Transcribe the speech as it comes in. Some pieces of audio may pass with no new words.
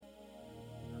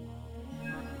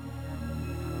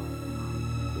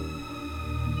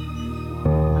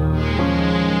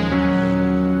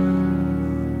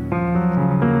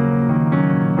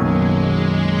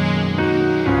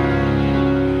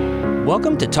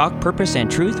Welcome to Talk Purpose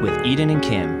and Truth with Eden and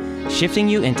Kim, shifting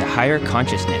you into higher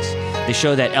consciousness, the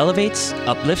show that elevates,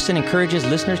 uplifts, and encourages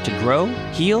listeners to grow,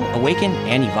 heal, awaken,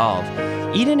 and evolve.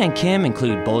 Eden and Kim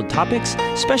include bold topics,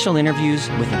 special interviews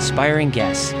with inspiring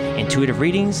guests, intuitive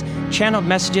readings, channeled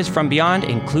messages from beyond,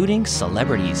 including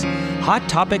celebrities, hot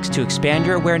topics to expand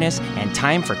your awareness, and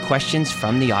time for questions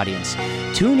from the audience.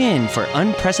 Tune in for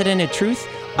unprecedented truth,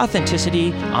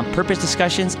 authenticity, on-purpose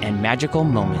discussions, and magical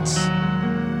moments.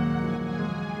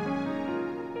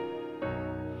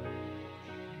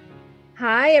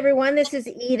 Hi, everyone. This is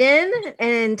Eden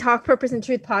and Talk Purpose and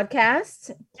Truth podcast.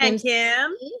 And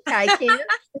Kim. Hi, Kim.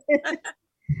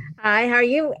 Hi,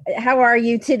 how are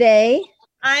you today?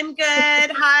 I'm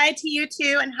good. Hi to you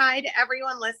too, and hi to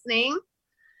everyone listening.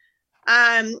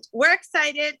 We're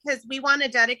excited because we want to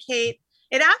dedicate,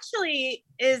 it actually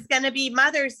is going to be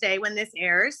Mother's Day when this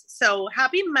airs. So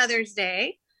happy Mother's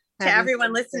Day to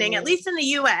everyone listening, at least in the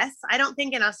US. I don't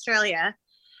think in Australia.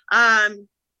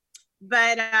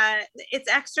 But it's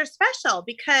extra special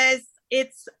because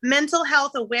it's mental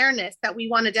health awareness that we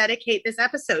want to dedicate this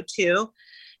episode to.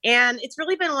 And it's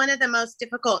really been one of the most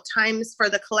difficult times for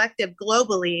the collective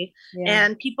globally. Yeah.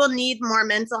 And people need more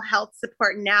mental health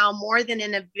support now more than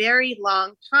in a very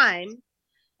long time.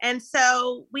 And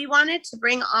so we wanted to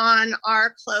bring on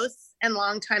our close and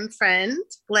longtime friend,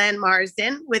 Glenn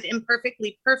Marsden, with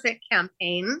Imperfectly Perfect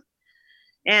campaign.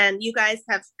 And you guys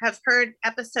have heard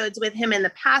episodes with him in the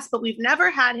past, but we've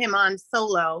never had him on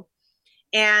solo.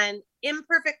 And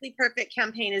Imperfectly Perfect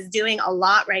campaign is doing a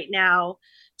lot right now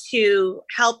to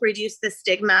help reduce the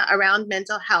stigma around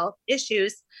mental health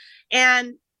issues.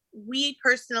 And we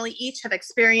personally each have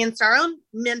experienced our own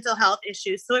mental health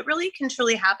issues. So it really can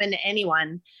truly happen to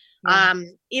anyone. Yeah.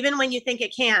 Even when you think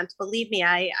it can't, believe me,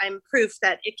 I'm proof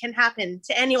that it can happen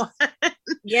to anyone.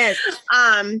 Yes.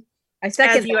 I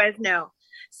second as you guys know.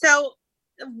 So,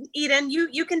 Eden,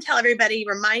 you can tell everybody,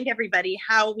 remind everybody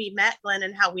how we met Glenn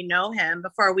and how we know him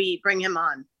before we bring him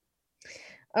on.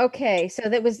 Okay, so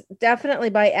that was definitely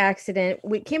by accident.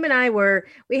 Kim and I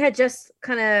we had just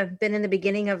kind of been in the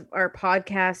beginning of our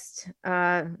podcast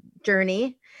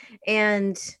journey,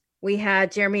 and we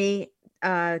had Jeremy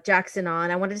Jackson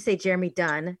on. I wanted to say Jeremy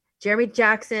Dunn. Jeremy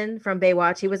Jackson from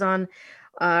Baywatch. He was on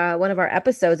one of our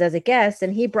episodes as a guest,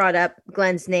 and he brought up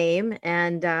Glenn's name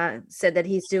and said that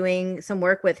he's doing some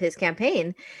work with his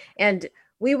campaign. And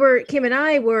Kim and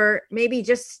I were maybe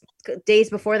just days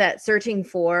before that searching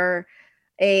for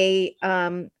a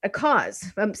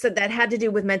cause. So that had to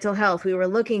do with mental health. We were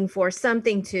looking for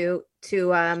something to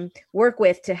work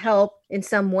with to help in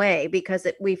some way because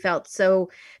we felt so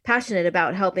passionate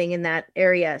about helping in that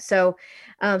area. So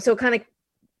kind of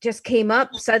just came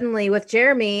up suddenly with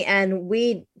Jeremy, and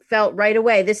we felt right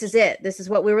away, this is it. This is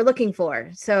what we were looking for.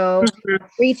 So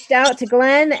reached out to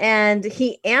Glenn, and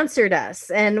he answered us,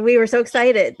 and we were so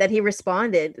excited that he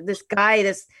responded. This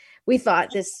guy, we thought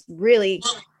this really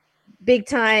big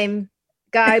time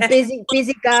guy, busy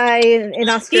guy in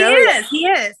Australia. He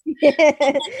is.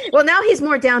 Well, now he's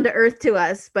more down to earth to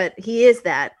us, but he is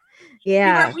that.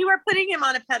 Yeah. We were putting him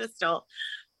on a pedestal.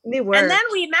 We were. And then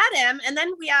we met him. And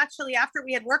then we actually, after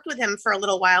we had worked with him for a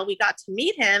little while, we got to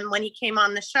meet him when he came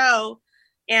on the show.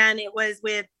 And it was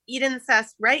with Eden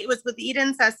Sassoon, right? It was with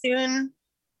Eden Sassoon.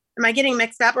 Am I getting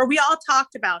mixed up? Or we all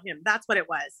talked about him. That's what it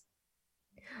was.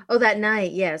 Oh, that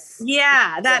night. Yes.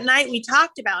 Yeah. That night we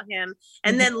talked about him.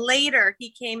 And then later he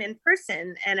came in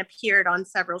person and appeared on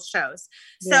several shows.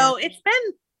 So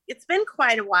it's been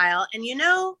quite a while. And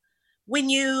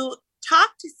when you talk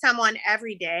to someone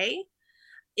every day,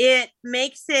 it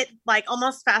makes it like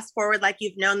almost fast forward, like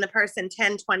you've known the person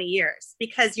 10, 20 years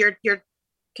because you're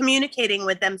communicating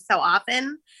with them so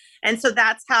often. And so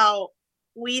that's how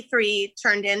we three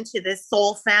turned into this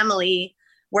soul family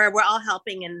where we're all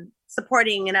helping and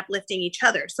supporting and uplifting each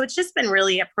other. So it's just been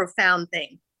really a profound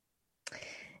thing.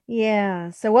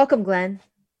 Yeah. So welcome, Glenn.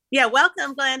 Yeah.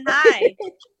 Welcome, Glenn. Hi.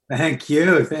 Thank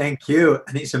you.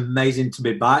 And it's amazing to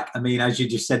be back. I mean, as you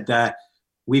just said there,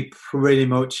 we pretty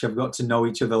much have got to know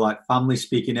each other like family,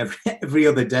 speaking every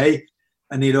other day.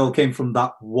 And it all came from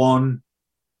that one,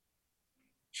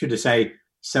 should I say,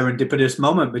 serendipitous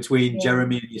moment between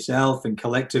Jeremy and yourself, and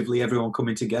collectively everyone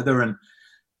coming together. And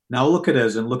now look at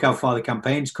us and look how far the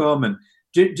campaign's come. And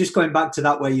just going back to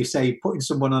that where you say putting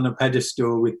someone on a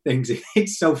pedestal with things,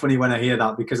 it's so funny when I hear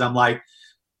that, because I'm like,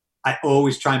 I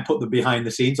always try and put the behind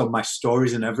the scenes on my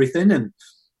stories and everything. And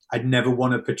I'd never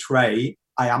want to portray,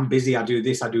 I am busy, I do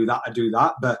this, I do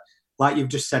that. But like you've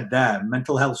just said there,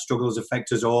 mental health struggles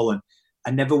affect us all. And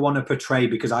I never want to portray,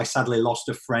 because I sadly lost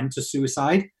a friend to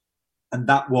suicide. And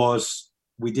that was,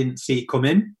 we didn't see it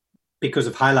coming. because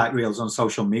of highlight reels on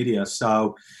social media.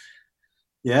 So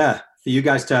yeah, for you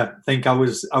guys to think I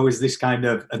was this kind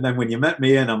of, and then when you met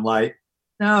me and I'm like,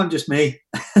 no, I'm just me.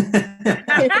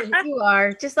 You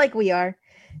are just like we are.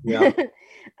 Yeah.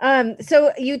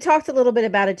 So you talked a little bit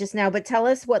about it just now, but tell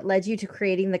us what led you to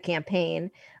creating the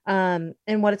campaign, and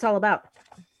what it's all about.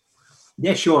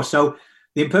 Yeah, sure. So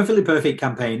the Imperfectly Perfect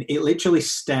campaign, it literally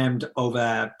stemmed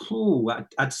over,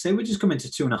 I'd say we're just coming to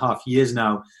 2.5 years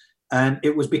now. And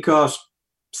it was because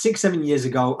 6-7 years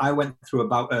ago, I went through a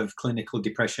bout of clinical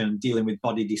depression dealing with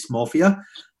body dysmorphia.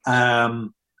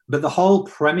 But the whole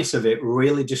premise of it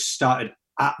really just started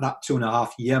at that 2.5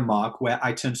 year mark where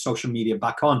I turned social media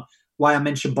back on. Why I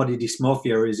mentioned body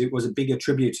dysmorphia is it was a big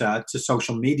attributor to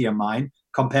social media mine,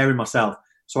 comparing myself.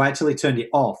 So I actually turned it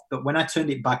off. But when I turned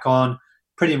it back on,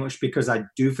 pretty much because I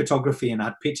do photography and I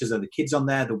had pictures of the kids on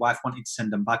there, the wife wanted to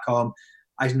send them back home.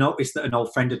 I noticed that an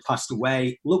old friend had passed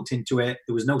away, looked into it.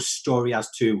 There was no story as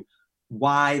to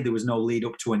why. There was no lead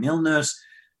up to an illness.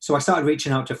 So I started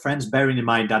reaching out to friends, bearing in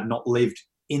mind I'd not lived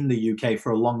in the UK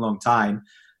for a long, long time.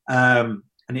 And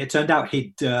it turned out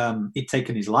he'd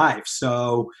taken his life.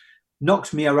 So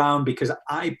knocked me around because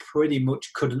I pretty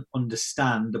much couldn't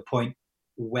understand the point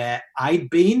where I'd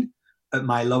been at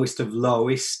my lowest of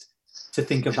lowest, to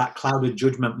think of that cloud of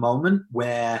judgment moment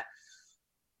where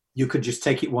you could just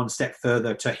take it one step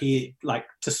further to hear, like,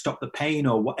 to stop the pain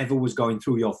or whatever was going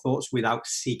through your thoughts without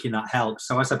seeking that help.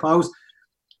 So I suppose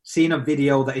seeing a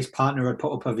video that his partner had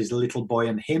put up of his little boy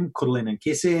and him cuddling and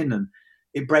kissing, and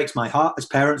it breaks my heart. As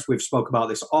parents, we've spoke about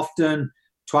this often,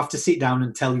 to have to sit down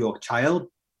and tell your child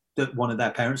that one of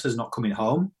their parents is not coming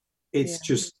home.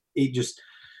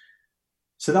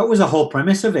 So that was the whole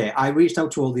premise of it. I reached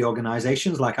out to all the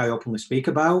organizations like I openly speak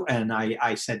about, and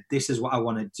I said, this is what I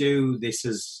want to do.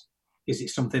 Is it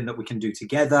something that we can do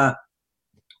together?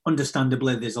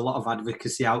 Understandably, there's a lot of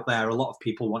advocacy out there, a lot of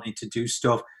people wanting to do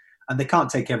stuff, and they can't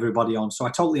take everybody on. So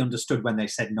I totally understood when they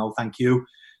said, no, thank you.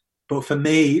 But for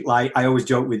me, like I always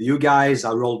joke with you guys,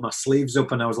 I rolled my sleeves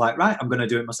up and I was like, right, I'm going to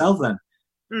do it myself then.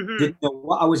 Mm-hmm. Didn't know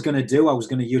what I was going to do. I was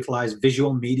going to utilize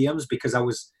visual mediums because I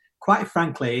was, quite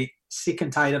frankly, sick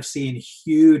and tired of seeing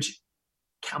huge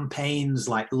campaigns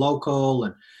like local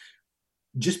and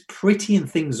just prettying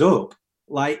things up.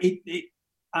 Like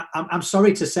I'm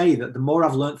sorry to say that the more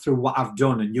I've learned through what I've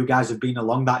done, and you guys have been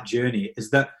along that journey, is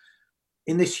that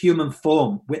in this human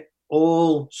form, we're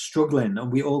all struggling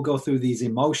and we all go through these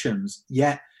emotions.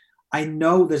 Yet I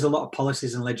know there's a lot of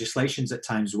policies and legislations at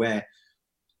times where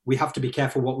we have to be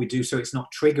careful what we do so it's not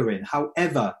triggering.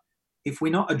 However, if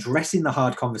we're not addressing the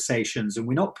hard conversations and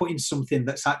we're not putting something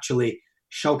that's actually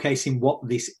showcasing what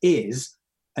this is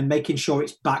and making sure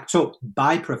it's backed up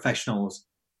by professionals,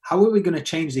 how are we going to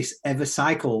change this ever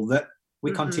cycle that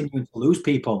we're continuing to lose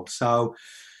people? So,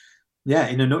 yeah,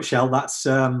 in a nutshell, that's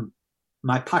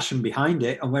my passion behind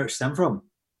it and where it stemmed from.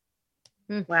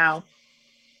 Wow.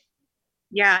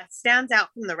 Yeah, it stands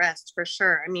out from the rest for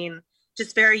sure. I mean,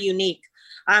 just very unique.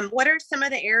 What are some of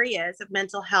the areas of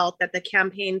mental health that the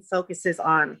campaign focuses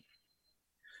on?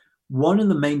 One of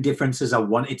the main differences I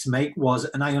wanted to make was,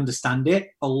 and I understand it,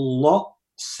 a lot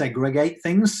segregate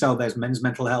things. So there's men's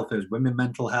mental health, there's women's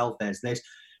mental health, there's this.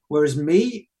 Whereas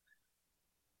me,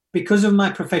 because of my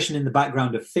profession in the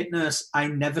background of fitness, I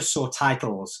never saw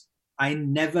titles. I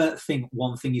never think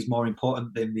one thing is more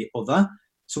important than the other.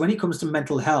 So when it comes to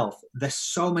mental health, there's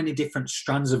so many different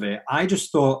strands of it. I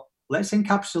just thought, let's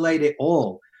encapsulate it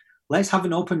all. Let's have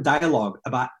an open dialogue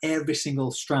about every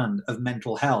single strand of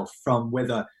mental health, from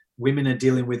whether women are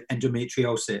dealing with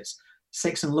endometriosis,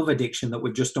 sex and love addiction that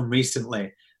we've just done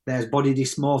recently. There's body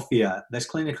dysmorphia, there's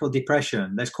clinical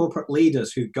depression, there's corporate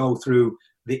leaders who go through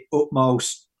the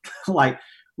utmost, like,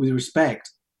 with respect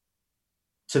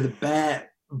to the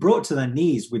bare, brought to their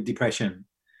knees with depression.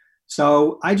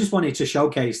 So I just wanted to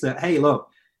showcase that, hey, look,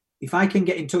 if I can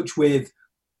get in touch with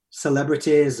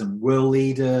celebrities and world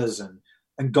leaders and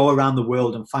go around the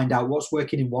world and find out what's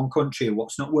working in one country,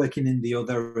 what's not working in the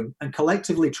other, and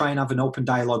collectively try and have an open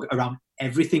dialogue around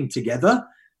everything together.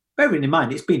 Bearing in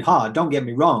mind, it's been hard, don't get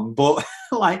me wrong, but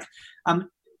like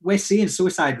we're seeing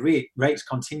suicide rates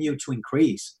continue to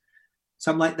increase.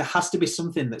 So I'm like, there has to be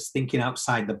something that's thinking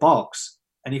outside the box.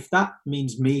 And if that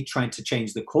means me trying to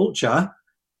change the culture,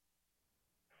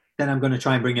 then I'm going to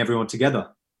try and bring everyone together.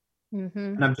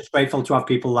 And I'm just grateful to have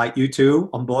people like you two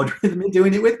on board with me,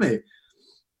 doing it with me.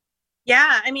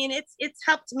 Yeah, I mean, it's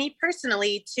helped me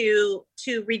personally to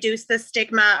reduce the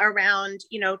stigma around,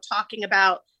 talking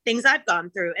about things I've gone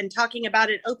through and talking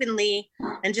about it openly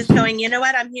and just going, you know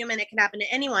what, I'm human. It can happen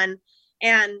to anyone.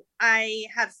 And I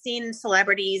have seen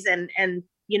celebrities and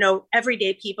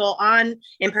everyday people on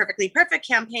Imperfectly Perfect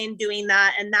campaign doing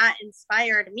that. And that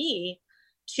inspired me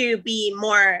to be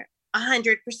more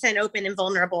 100% open and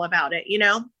vulnerable about it,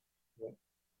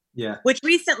 Yeah. Which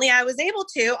recently I was able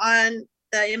to on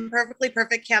the Imperfectly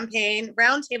Perfect campaign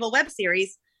roundtable web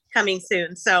series coming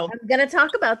soon. So I'm going to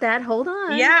talk about that. Hold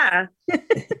on. Yeah.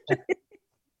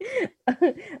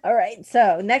 All right.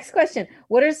 So next question.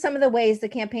 What are some of the ways the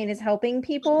campaign is helping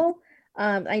people?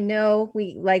 I know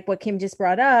we like what Kim just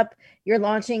brought up. You're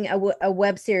launching a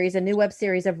web series, a new web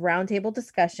series of roundtable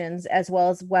discussions, as well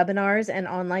as webinars and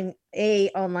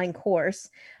online course.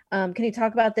 Can you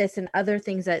talk about this and other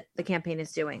things that the campaign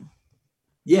is doing?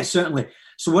 Yes, certainly.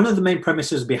 So one of the main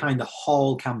premises behind the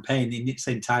whole campaign in its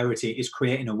entirety is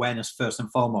creating awareness first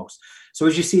and foremost. So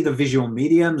as you see the visual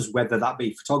mediums, whether that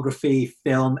be photography,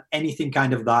 film, anything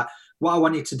kind of that, what I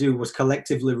wanted to do was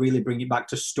collectively really bring it back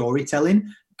to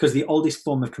storytelling, because the oldest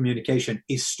form of communication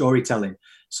is storytelling.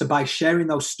 So by sharing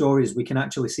those stories, we can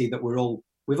actually see that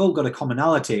we've all got a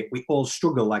commonality. We all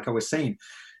struggle, like I was saying.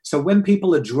 So when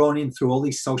people are drawn in through all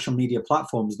these social media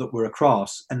platforms that we're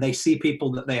across, and they see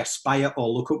people that they aspire or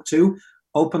look up to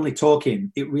openly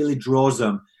talking, it really draws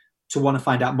them to want to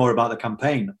find out more about the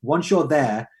campaign. Once you're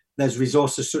there, there's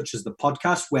resources such as the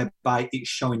podcast, whereby it's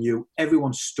showing you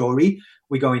everyone's story.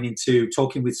 We're going into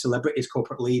talking with celebrities,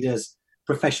 corporate leaders,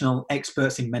 professional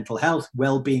experts in mental health,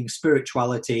 well-being,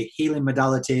 spirituality, healing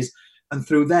modalities. And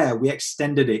through there, we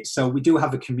extended it. So we do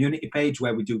have a community page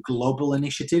where we do global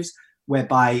initiatives,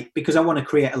 whereby, because I want to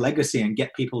create a legacy and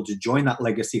get people to join that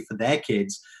legacy for their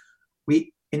kids,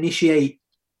 we initiate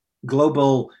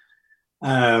global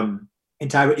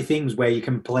entirety things where you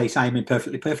can place I Am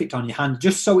Imperfectly Perfect on your hand,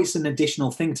 just so it's an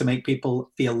additional thing to make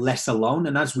people feel less alone.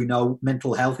 And as we know,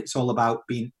 mental health, it's all about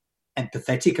being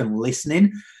empathetic and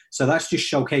listening. So that's just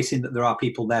showcasing that there are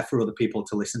people there for other people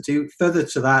to listen to. Further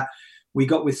to that, we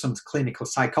got with some clinical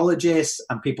psychologists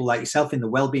and people like yourself in the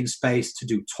wellbeing space to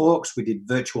do talks. We did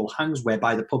virtual hangs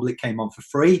whereby the public came on for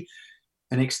free.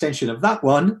 An extension of that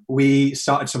one, we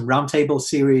started some roundtable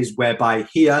series whereby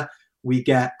here we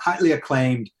get highly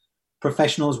acclaimed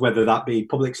professionals, whether that be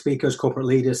public speakers, corporate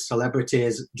leaders,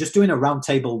 celebrities, just doing a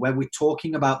roundtable where we're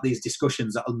talking about these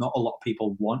discussions that not a lot of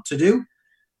people want to do.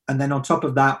 And then on top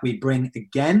of that, we bring,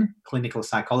 again, clinical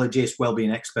psychologists,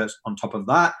 wellbeing experts on top of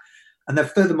that. And then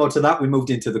furthermore to that, we moved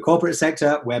into the corporate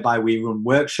sector, whereby we run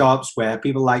workshops where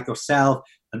people like yourself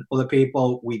and other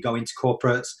people, we go into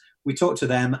corporates, we talk to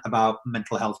them about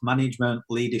mental health management,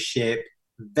 leadership,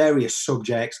 various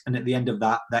subjects. And at the end of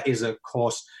that, there is a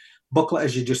course booklet,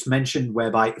 as you just mentioned,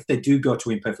 whereby if they do go to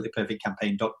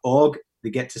imperfectlyperfectcampaign.org, they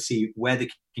get to see where they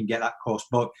can get that course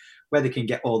book, where they can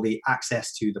get all the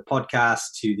access to the podcast,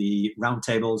 to the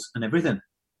roundtables and everything.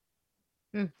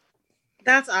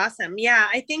 That's awesome. Yeah,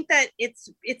 I think that it's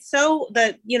so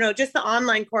just the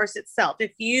online course itself.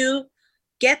 If you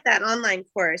get that online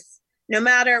course, no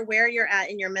matter where you're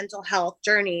at in your mental health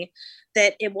journey,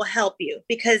 that it will help you,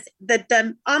 because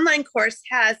the online course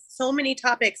has so many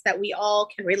topics that we all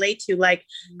can relate to, like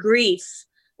grief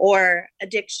or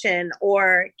addiction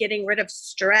or getting rid of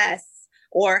stress,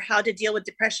 or how to deal with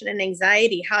depression and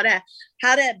anxiety, how to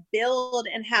build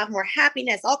and have more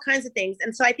happiness, all kinds of things.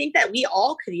 And so I think that we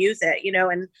all could use it,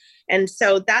 and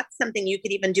so that's something you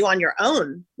could even do on your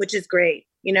own, which is great,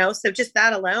 so just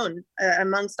that alone,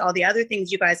 amongst all the other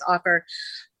things you guys offer.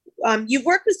 You've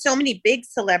worked with so many big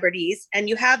celebrities, and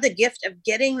you have the gift of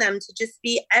getting them to just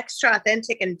be extra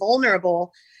authentic and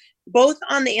vulnerable, both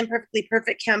on the Imperfectly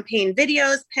Perfect campaign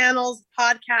videos, panels,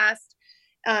 podcasts.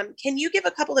 Can you give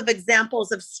a couple of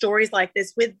examples of stories like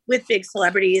this with big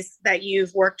celebrities that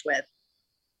you've worked with?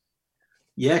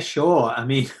 Yeah, sure. I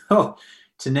mean,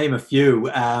 to name a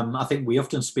few, I think we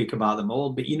often speak about them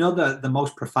all, but the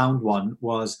most profound one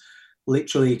was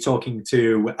literally talking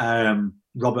to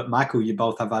Robert Mack, who you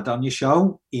both have had on your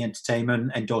show, E!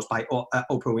 Entertainment, endorsed by Oprah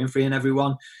Winfrey and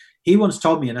everyone. He once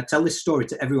told me, and I tell this story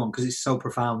to everyone because it's so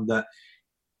profound, that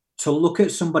to look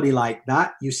at somebody like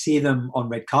that, you see them on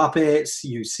red carpets,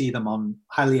 you see them on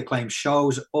highly acclaimed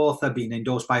shows, author, being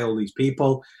endorsed by all these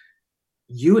people.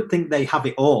 You would think they have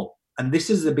it all. And this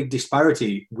is the big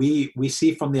disparity. We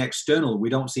see from the external, we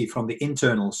don't see from the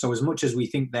internal. So as much as we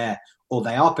think they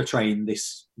are portraying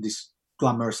this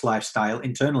glamorous lifestyle,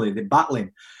 internally they're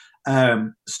battling.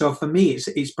 So for me,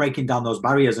 it's breaking down those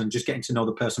barriers and just getting to know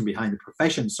the person behind the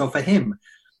profession. So for him,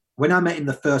 when I met him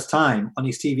the first time on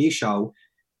his TV show,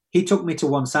 he took me to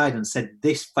one side and said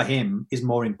this for him is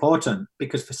more important,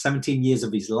 because for 17 years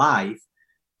of his life,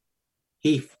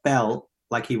 he felt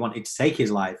like he wanted to take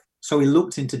his life. So he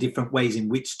looked into different ways in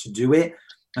which to do it.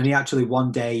 And he actually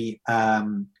one day,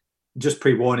 just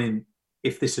pre-warning,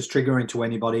 if this is triggering to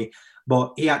anybody,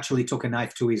 but he actually took a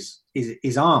knife to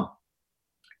his arm.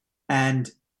 And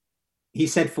he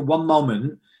said for one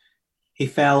moment, he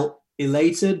felt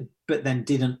elated, but then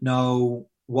didn't know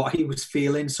what he was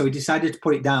feeling. So he decided to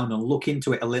put it down and look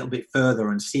into it a little bit further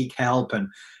and seek help and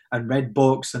read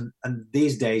books. And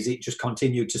these days it just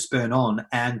continued to spurn on.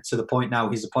 And to the point now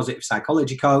he's a positive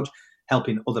psychology coach,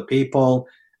 helping other people.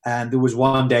 And there was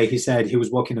one day he said he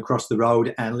was walking across the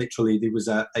road and literally there was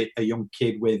a young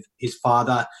kid with his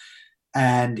father,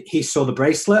 and he saw the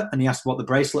bracelet and he asked what the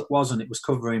bracelet was, and it was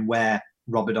covering where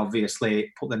Rob had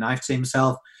obviously put the knife to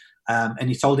himself. And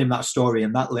he told him that story,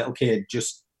 and that little kid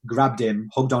just grabbed him,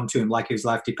 hugged onto him like his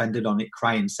life depended on it,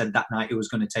 crying, said that night he was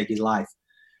going to take his life.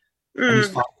 And his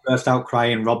father burst out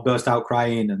crying, Rob burst out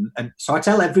crying. And so I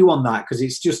tell everyone that because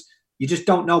it's just, you just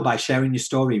don't know by sharing your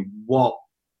story what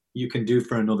you can do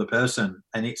for another person.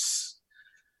 And it's,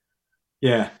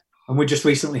 yeah. And we just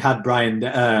recently had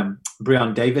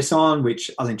Breon Davis on,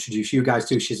 which I'll introduce you guys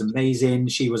to. She's amazing.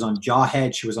 She was on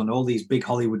Jarhead. She was on all these big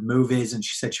Hollywood movies, and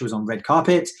she said she was on red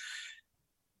carpet.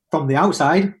 From the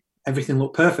outside, everything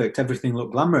looked perfect. Everything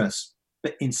looked glamorous.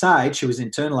 But inside, she was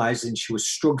internalized and she was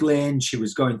struggling. She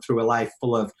was going through a life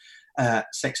full of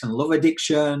sex and love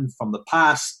addiction from the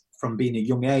past, from being a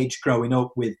young age, growing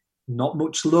up with not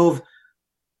much love,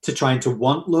 to trying to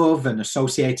want love and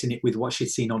associating it with what she'd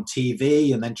seen on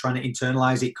TV, and then trying to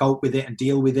internalize it, cope with it and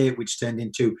deal with it, which turned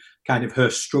into kind of her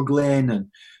struggling. And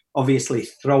obviously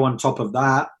throw on top of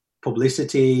that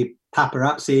publicity,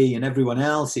 paparazzi and everyone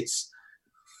else. It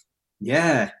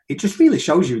just really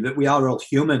shows you that we are all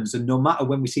humans, and no matter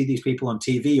when we see these people on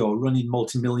TV or running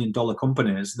multi-million-dollar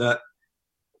companies, that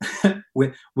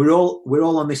we're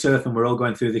all on this earth and we're all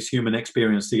going through this human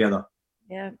experience together.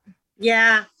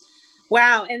 Yeah.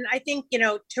 Wow. And I think,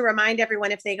 to remind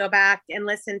everyone, if they go back and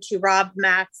listen to Rob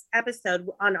Mack's episode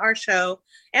on our show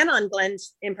and on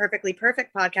Glenn's Imperfectly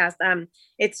Perfect podcast,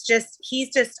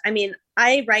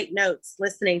 I write notes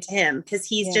listening to him because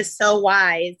he's just so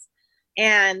wise.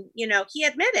 And, he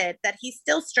admitted that he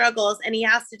still struggles, and he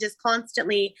has to just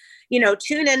constantly,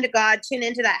 tune into God, tune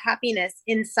into that happiness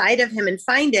inside of him and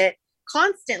find it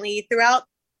constantly throughout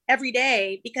every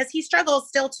day, because he struggles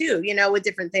still too, with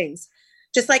different things,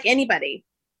 just like anybody.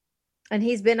 And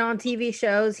he's been on TV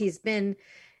shows. He's been,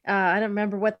 I don't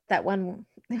remember what that one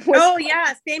was. Oh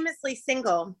yeah. Famously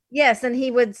Single. Yes. And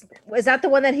was that the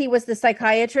one that he was the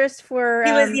psychiatrist for?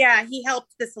 He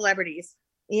helped the celebrities.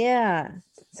 Yeah.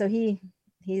 So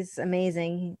he's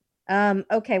amazing.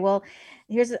 Okay. Well,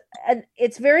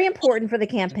 it's very important for the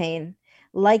campaign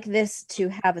like this to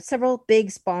have several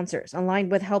big sponsors aligned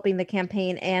with helping the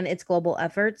campaign and its global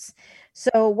efforts.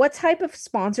 So what type of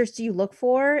sponsors do you look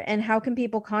for, and how can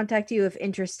people contact you if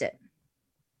interested?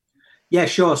 Yeah,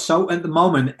 sure. So at the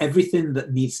moment, everything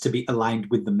that needs to be aligned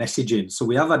with the messaging. So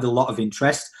we have had a lot of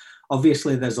interest.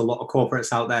 Obviously, there's a lot of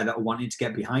corporates out there that are wanting to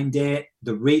get behind it.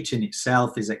 The reach in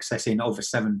itself is accessing over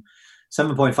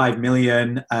 7.5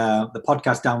 million. The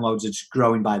podcast downloads are just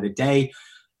growing by the day.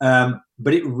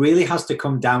 But it really has to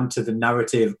come down to the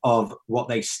narrative of what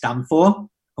they stand for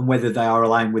and whether they are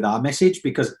aligned with our message.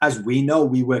 Because as we know,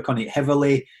 we work on it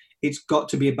heavily. It's got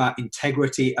to be about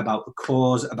integrity, about the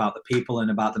cause, about the people, and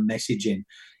about the messaging.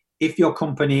 If your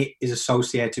company is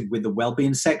associated with the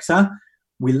well-being sector,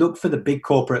 we look for the big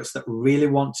corporates that really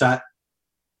want to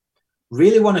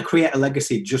create a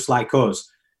legacy just like us.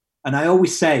 And I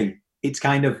always say, it's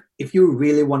kind of, if you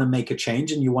really want to make a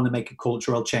change and you want to make a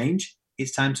cultural change,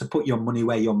 it's time to put your money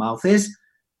where your mouth is.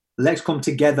 Let's come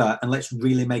together and let's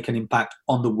really make an impact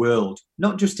on the world,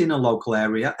 not just in a local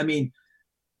area. I mean,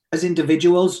 as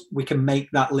individuals, we can make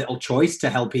that little choice to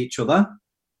help each other.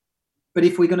 But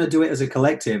if we're going to do it as a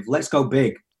collective, let's go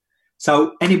big.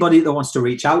 So anybody that wants to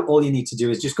reach out, all you need to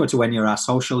do is just go to any of our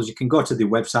socials. You can go to the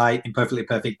website,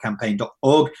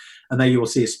 imperfectlyperfectcampaign.org, and there you will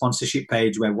see a sponsorship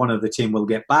page where one of the team will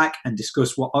get back and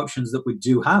discuss what options that we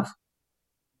do have.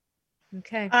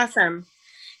 Okay. Awesome.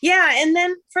 Yeah. And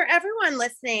then for everyone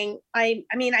listening, I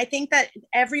think that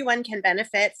everyone can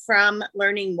benefit from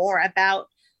learning more about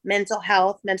mental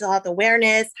health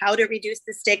awareness, how to reduce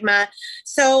the stigma.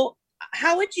 So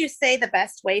how would you say the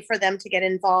best way for them to get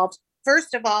involved?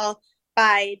 First of all,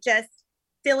 by just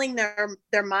filling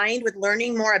their mind with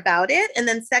learning more about it. And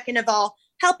then second of all,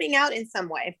 helping out in some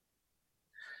way.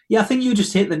 Yeah, I think you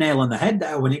just hit the nail on the head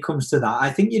there when it comes to that. I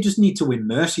think you just need to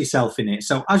immerse yourself in it.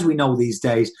 So as we know these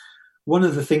days, one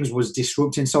of the things was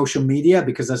disrupting social media,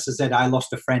 because as I said, I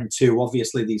lost a friend to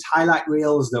obviously these highlight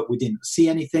reels that we didn't see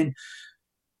anything.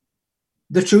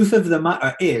 The truth of the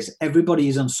matter is everybody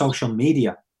is on social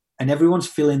media and everyone's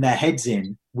filling their heads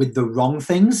in with the wrong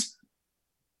things.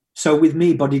 So with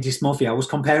me, body dysmorphia, I was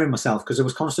comparing myself because I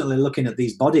was constantly looking at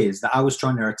these bodies that I was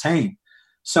trying to attain.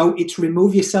 So it's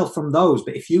remove yourself from those.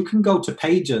 But if you can go to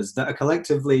pages that are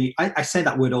collectively, I say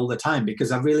that word all the time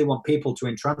because I really want people to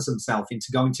entrance themselves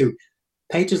into going to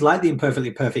pages like the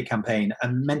Imperfectly Perfect campaign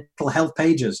and mental health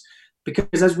pages.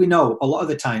 Because as we know, a lot of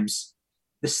the times,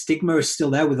 the stigma is still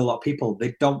there with a lot of people.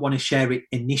 They don't want to share it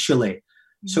initially.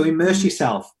 So immerse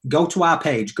yourself, go to our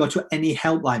page, go to any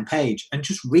helpline page and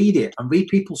just read it and read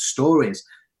people's stories.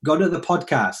 Go to the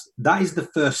podcast. That is the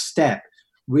first step.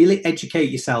 Really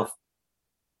educate yourself.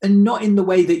 And not in the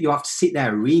way that you have to sit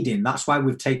there reading. That's why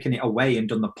we've taken it away and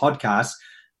done the podcast.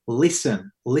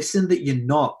 Listen that you're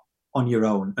not on your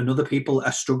own and other people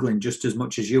are struggling just as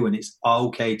much as you, and it's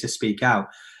okay to speak out.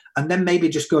 And then maybe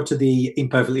just go to the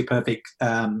Imperfectly Perfect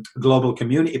global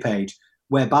community page,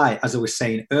 whereby, as I was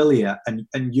saying earlier, and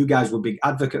you guys were big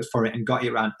advocates for it and got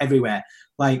it around everywhere,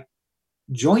 like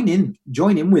join in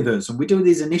with us. And we do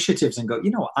these initiatives and go,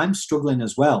 I'm struggling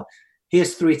as well.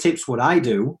 Here's 3 tips what I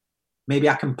do. Maybe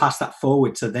I can pass that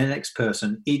forward to the next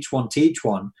person, each one teach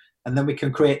one. And then we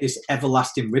can create this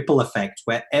everlasting ripple effect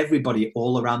where everybody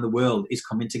all around the world is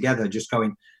coming together, just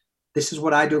going, this is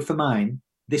what I do for mine.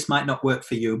 This might not work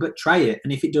for you, but try it.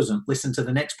 And if it doesn't, listen to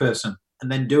the next person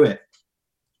and then do it.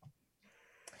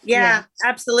 Yeah,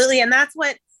 absolutely. And that's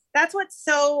what's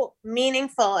so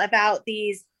meaningful about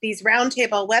these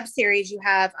roundtable web series you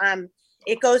have.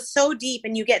 It goes so deep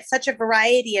and you get such a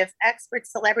variety of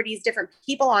experts, celebrities, different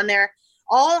people on there,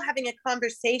 all having a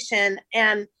conversation,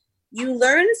 and you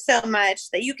learn so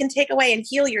much that you can take away and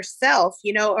heal yourself,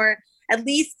 or at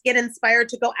least get inspired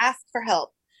to go ask for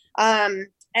help.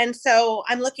 And so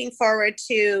I'm looking forward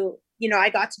to, I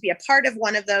got to be a part of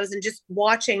one of those and just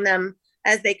watching them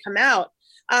as they come out.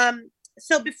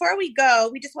 So before we go,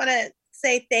 we just want to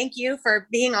say thank you for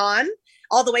being on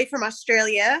all the way from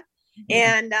Australia.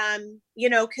 And,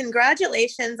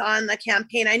 congratulations on the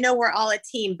campaign. I know we're all a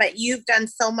team, but you've done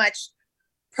so much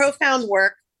profound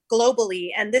work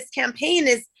globally. And this campaign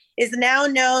is now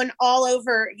known all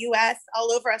over US,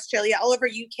 all over Australia, all over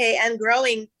UK, and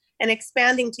growing and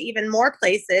expanding to even more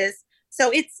places.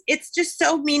 So it's just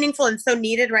so meaningful and so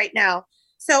needed right now.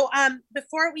 So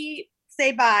before we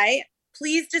say bye,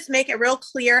 please just make it real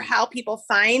clear how people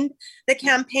find the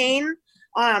campaign,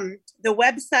 the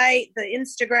website, the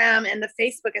Instagram, and the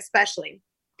Facebook especially.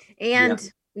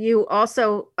 And you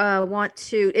also want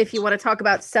to, if you want to talk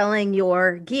about selling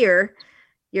your gear,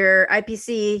 your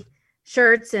IPC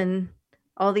shirts and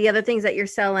all the other things that you're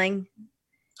selling,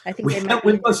 I think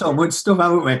we've got so much stuff,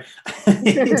 haven't we?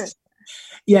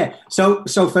 Yeah. So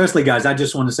firstly, guys, I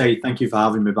just want to say thank you for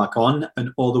having me back on, and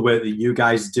all the work that you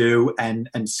guys do, and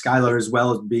Skylar as well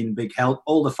has been a big help.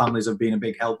 All the families have been a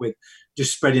big help with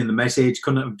just spreading the message.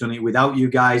 Couldn't have done it without you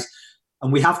guys.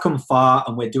 And we have come far,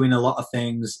 and we're doing a lot of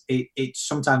things. It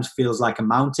sometimes feels like a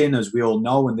mountain, as we all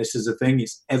know, and this is a thing.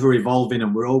 It's ever evolving,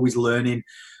 and we're always learning.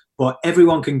 But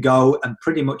everyone can go and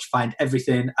pretty much find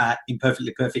everything at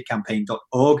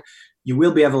imperfectlyperfectcampaign.org. You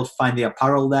will be able to find the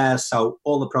apparel there. So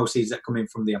all the proceeds that come in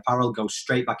from the apparel go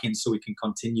straight back in so we can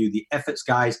continue the efforts,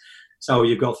 guys. So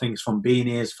you've got things from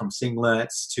beanies, from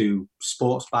singlets to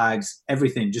sports bags,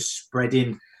 everything, just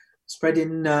spreading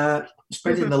the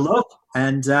love.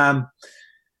 And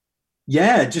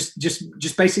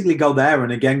just basically go there.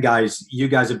 And again, guys, you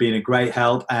guys have been a great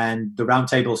help. And the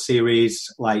roundtable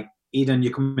series, like Eden,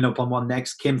 you're coming up on one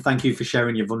next. Kim, thank you for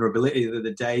sharing your vulnerability the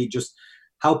other day. Just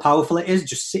how powerful it is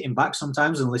just sitting back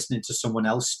sometimes and listening to someone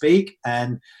else speak.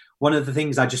 And one of the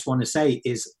things I just want to say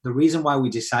is the reason why we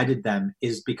decided them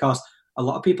is because a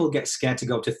lot of people get scared to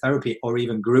go to therapy or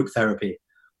even group therapy.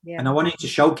 Yeah. And I wanted to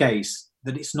showcase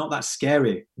that it's not that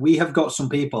scary. We have got some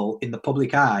people in the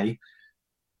public eye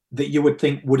that you would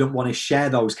think wouldn't want to share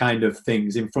those kind of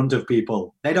things in front of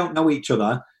people. They don't know each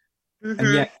other. Mm-hmm.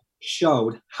 And yet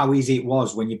showed how easy it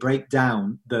was when you break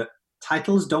down that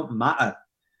titles don't matter.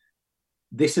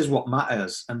 This is what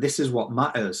matters, and this is what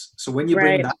matters. So when you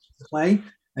bring that to play,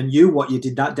 and what you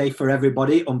did that day for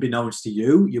everybody, unbeknownst to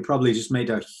you, you probably just made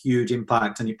a huge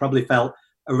impact, and it probably felt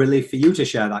a relief for you to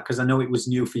share that, because I know it was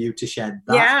new for you to share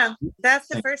that. Yeah, that's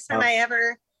the first time I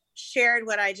ever shared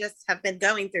what I just have been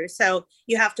going through. So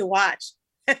you have to watch.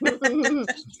 Thank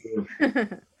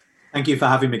you for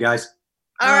having me, guys.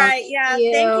 All right. Yeah.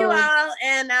 Thank you all.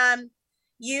 And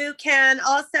you can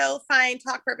also find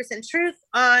Talk Purpose and Truth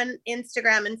on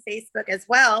Instagram and Facebook as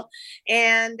well.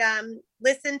 And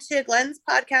listen to Glenn's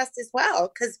podcast as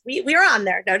well, because we're on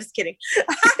there. No, just kidding.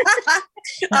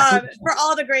 For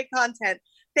all the great content.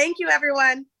 Thank you,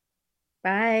 everyone.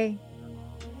 Bye.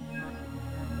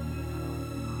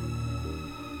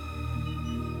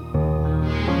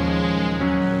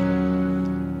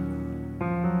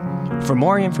 For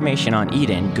more information on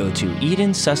Eden, go to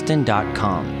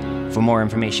EdenSustin.com. For more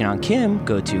information on Kim,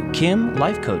 go to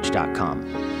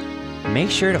KimLifeCoach.com. Make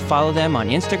sure to follow them on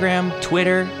Instagram,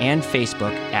 Twitter, and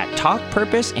Facebook at Talk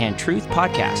Purpose and Truth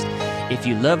Podcast. If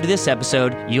you loved this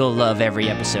episode, you'll love every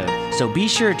episode. So be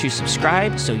sure to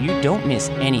subscribe so you don't miss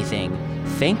anything.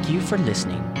 Thank you for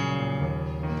listening.